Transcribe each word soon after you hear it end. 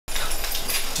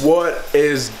What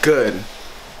is good?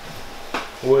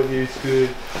 What is good?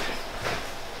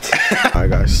 Alright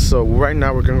guys, so right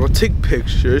now we're gonna go take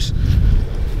pictures.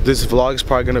 This vlog is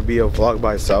probably gonna be a vlog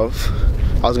by itself.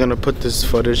 I was gonna put this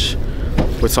footage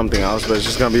with something else, but it's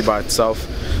just gonna be by itself.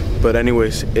 But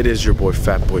anyways, it is your boy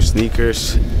Fat Boy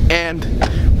Sneakers, and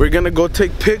we're gonna go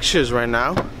take pictures right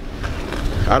now.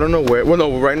 I don't know where. Well,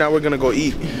 no, right now we're gonna go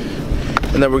eat,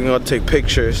 and then we're gonna go take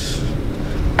pictures,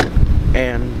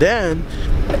 and then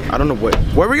I don't know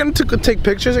where we're gonna take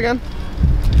pictures again.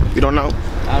 You don't know?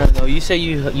 I don't know. You say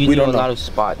you do a lot of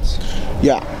spots.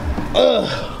 Yeah.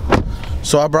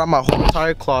 So I brought my whole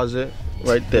entire closet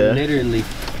right there. Literally,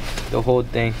 the whole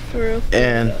thing. For real.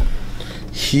 And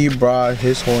he brought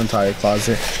his whole entire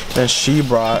closet. And she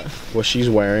brought what she's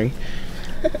wearing.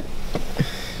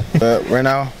 But right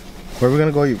now, where are we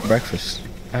gonna go eat breakfast?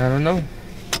 I don't know.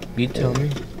 You tell me.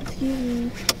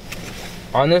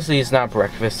 Honestly, it's not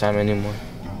breakfast time anymore.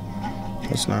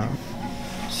 It's not.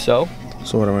 So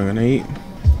what are we gonna eat?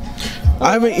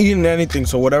 I haven't eaten anything,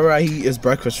 so whatever I eat is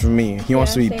breakfast for me. He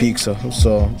wants to eat pizza,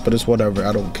 but it's whatever.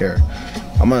 I don't care.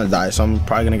 I'm gonna die, so I'm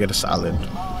probably gonna get a salad.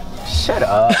 shut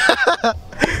up.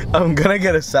 I'm gonna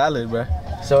get a salad, bro.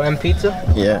 So and pizza?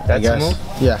 Yeah, that's I a guess. move?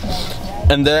 Yeah.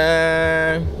 And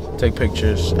then take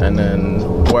pictures, and then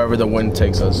wherever the wind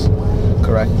takes us.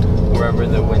 Correct. Wherever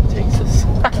the wind takes us.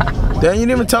 Then you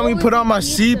didn't even tell me to put on my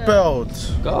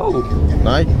seatbelt. Go.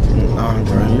 Night. Nah,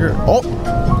 bro. You're. Oh.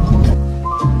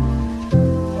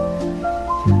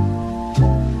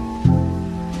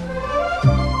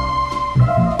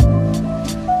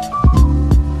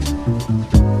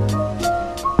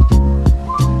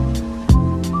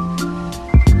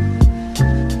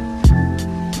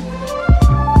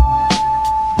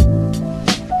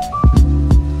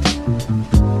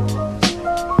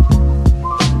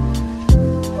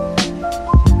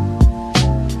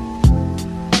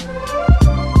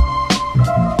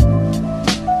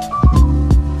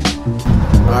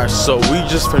 So we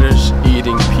just finished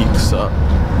eating pizza.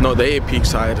 No, they ate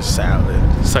pizza. I had a salad.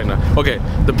 Okay,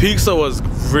 the pizza was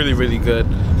really good.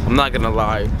 I'm not gonna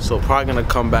lie. So probably gonna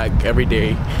come back every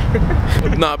day.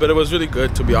 Nah, but it was really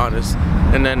good, to be honest.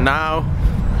 And then now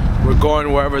we're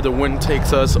going wherever the wind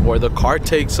takes us or the car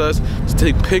takes us to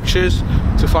take pictures,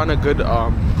 to find a good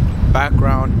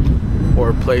background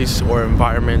or place or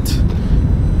environment.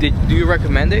 Do you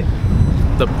recommend it?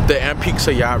 The Ant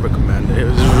Pizza, yeah, I recommend it. It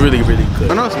was really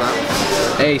good. No, it's not.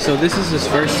 Hey, so this is his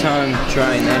first time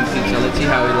trying Ant Pizza. Let's see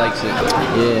how he likes it.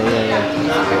 Yeah.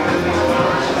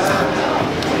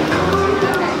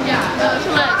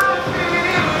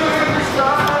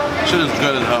 Shit is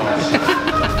good as hell.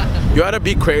 You gotta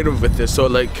be creative with this. So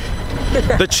like,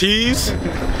 the cheese,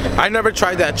 I never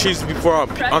tried that cheese before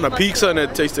on a pizza and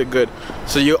it tasted good.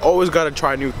 So you always gotta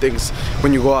try new things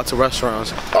when you go out to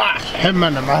restaurants.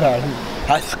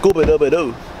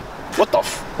 What the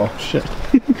f? Oh shit.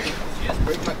 Did you just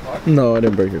break my car? No, I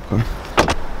didn't break your car.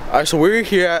 Alright, so we're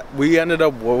here. We ended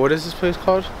up. What is this place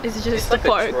called? It's just like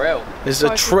a trail. It's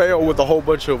a trail with a whole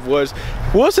bunch of woods.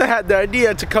 Wilson had the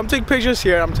idea to come take pictures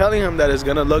here. I'm telling him that it's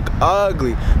gonna look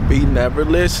ugly, but he never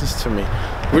listens to me.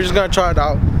 We're just gonna try it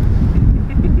out.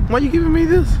 Why are you giving me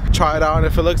this? Try it out, and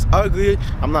if it looks ugly,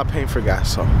 I'm not paying for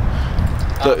gas. So.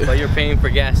 But you're paying for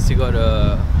gas to go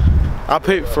to. I'll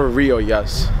pay for Rio,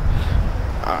 yes.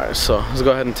 Alright, so let's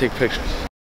go ahead and take pictures.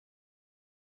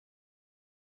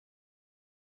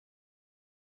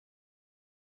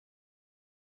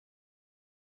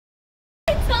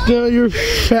 No, you're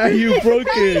fat, you broke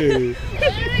it.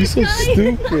 You're so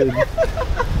stupid.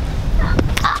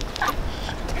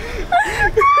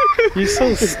 You're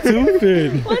so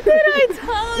stupid. What did I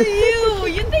tell you?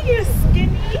 You think you're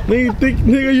skinny?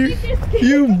 Nigga,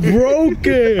 you broke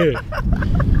it.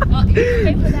 Well, you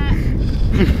pay for that.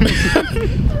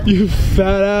 You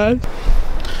fat ass.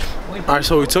 Alright,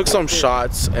 so we took some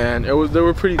shots and they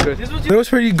were pretty good. There was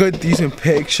pretty good, decent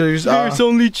pictures. There's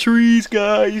only trees,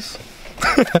 guys.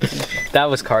 That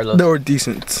was Carlos. They were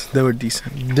decent. Now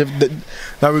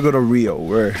we go to Rio,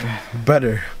 where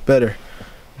better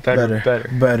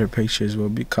pictures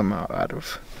will come out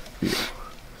of Rio.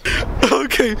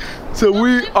 Okay, so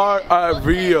we are at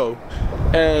Rio,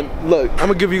 and look, I'm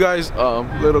gonna give you guys a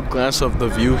little glance of the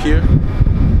view here.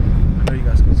 I know you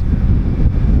guys can see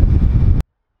that.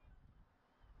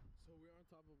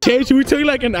 Change. We took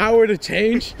like an hour to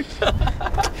change.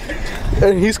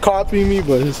 And he's copying me,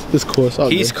 but it's cool. It's all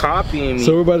He's good. copying me.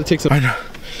 So we're about to take some. I know.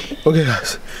 Okay,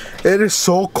 guys. It is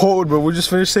so cold, but we just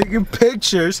finished taking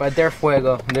pictures. But they're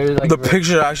fuego. They're like the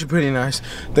pictures are actually pretty nice.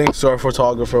 Thanks to our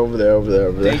photographer over there.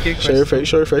 Thank you, show your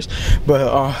face.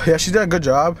 But yeah, she did a good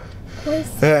job.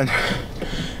 And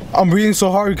I'm breathing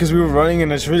so hard because we were running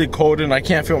and it's really cold and I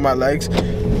can't feel my legs.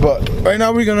 But right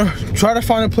now we're gonna try to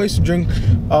find a place to drink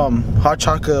hot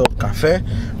chocolate or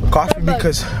coffee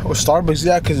because, or Starbucks,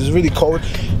 yeah, because it's really cold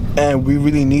and we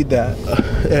really need that.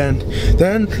 And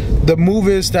then the move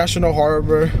is National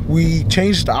Harbor. We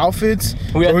changed the outfits.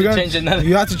 We have to change another.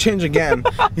 You have to change again.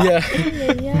 Yeah.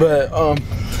 But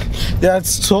yeah, it's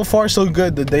so far so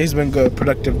good. The day's been good,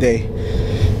 productive day.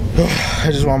 I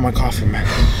just want my coffee, man.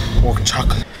 Or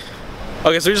chocolate.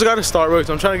 Okay, so we just got to Starbucks.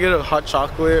 I'm trying to get a hot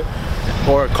chocolate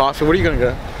or a coffee. What are you gonna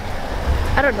get?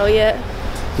 I don't know yet.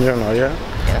 You don't know yet?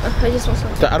 Yeah, I just want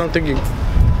something. I don't think you.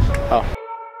 Oh.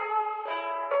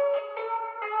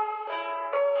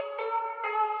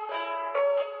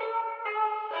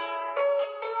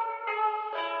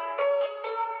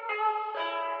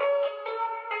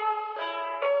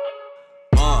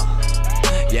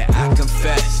 Yeah, I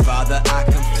confess, Father, I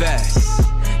confess.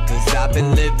 Cause I've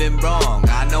been living wrong,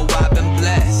 I know I've been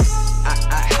blessed.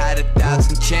 I had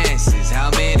 1,000 chances,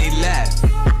 how many left?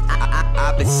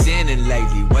 I've been sinning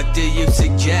lately, what do you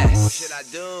suggest? What should I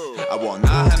do? I want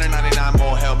 999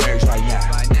 more Hail Marys right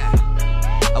now.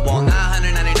 I want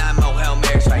 999 more Hail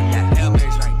Marys right now. Hail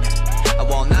Marys right now. I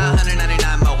want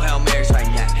 999 more Hail Marys right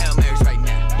now. Hail Marys right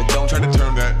now. But don't try to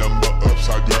turn that number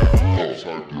upside down.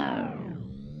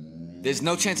 There's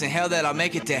no chance in hell that I'll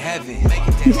make it to heaven.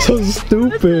 He's so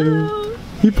stupid.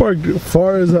 He parked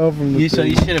far as hell from the So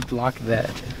you should have blocked that.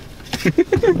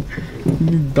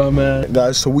 You dumbass.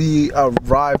 Guys, so we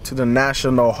arrived to the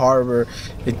National Harbor.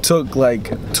 It took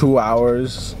like 2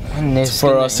 hours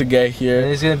for us to get here.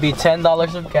 It's gonna be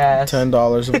 $10 of gas.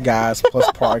 $10 of gas plus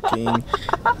parking.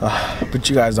 But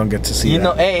you guys don't get to see You that.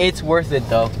 know, hey, it's worth it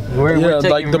though. We're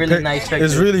taking really nice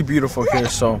pictures. It's really beautiful here,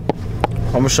 so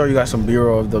I'm gonna show you guys some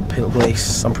B-roll of the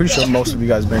place. I'm pretty sure most of you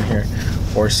guys been here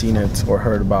or seen it or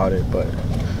heard about it, but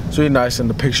it's really nice and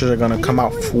the pictures are gonna come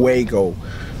out fuego.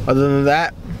 Other than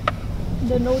that,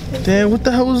 damn, what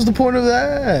the hell was the point of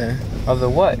that? Of the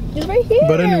what? It's right here.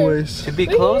 But anyways, To be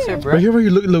closer, bro. right here,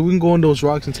 look, we can go on those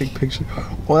rocks and take pictures.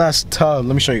 Oh, that's tough.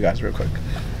 Let me show you guys real quick.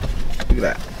 Look at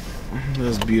that.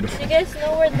 That's beautiful. You guys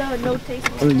know where the no taste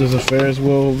There's a Ferris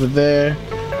wheel over there.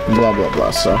 Blah blah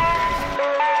blah. So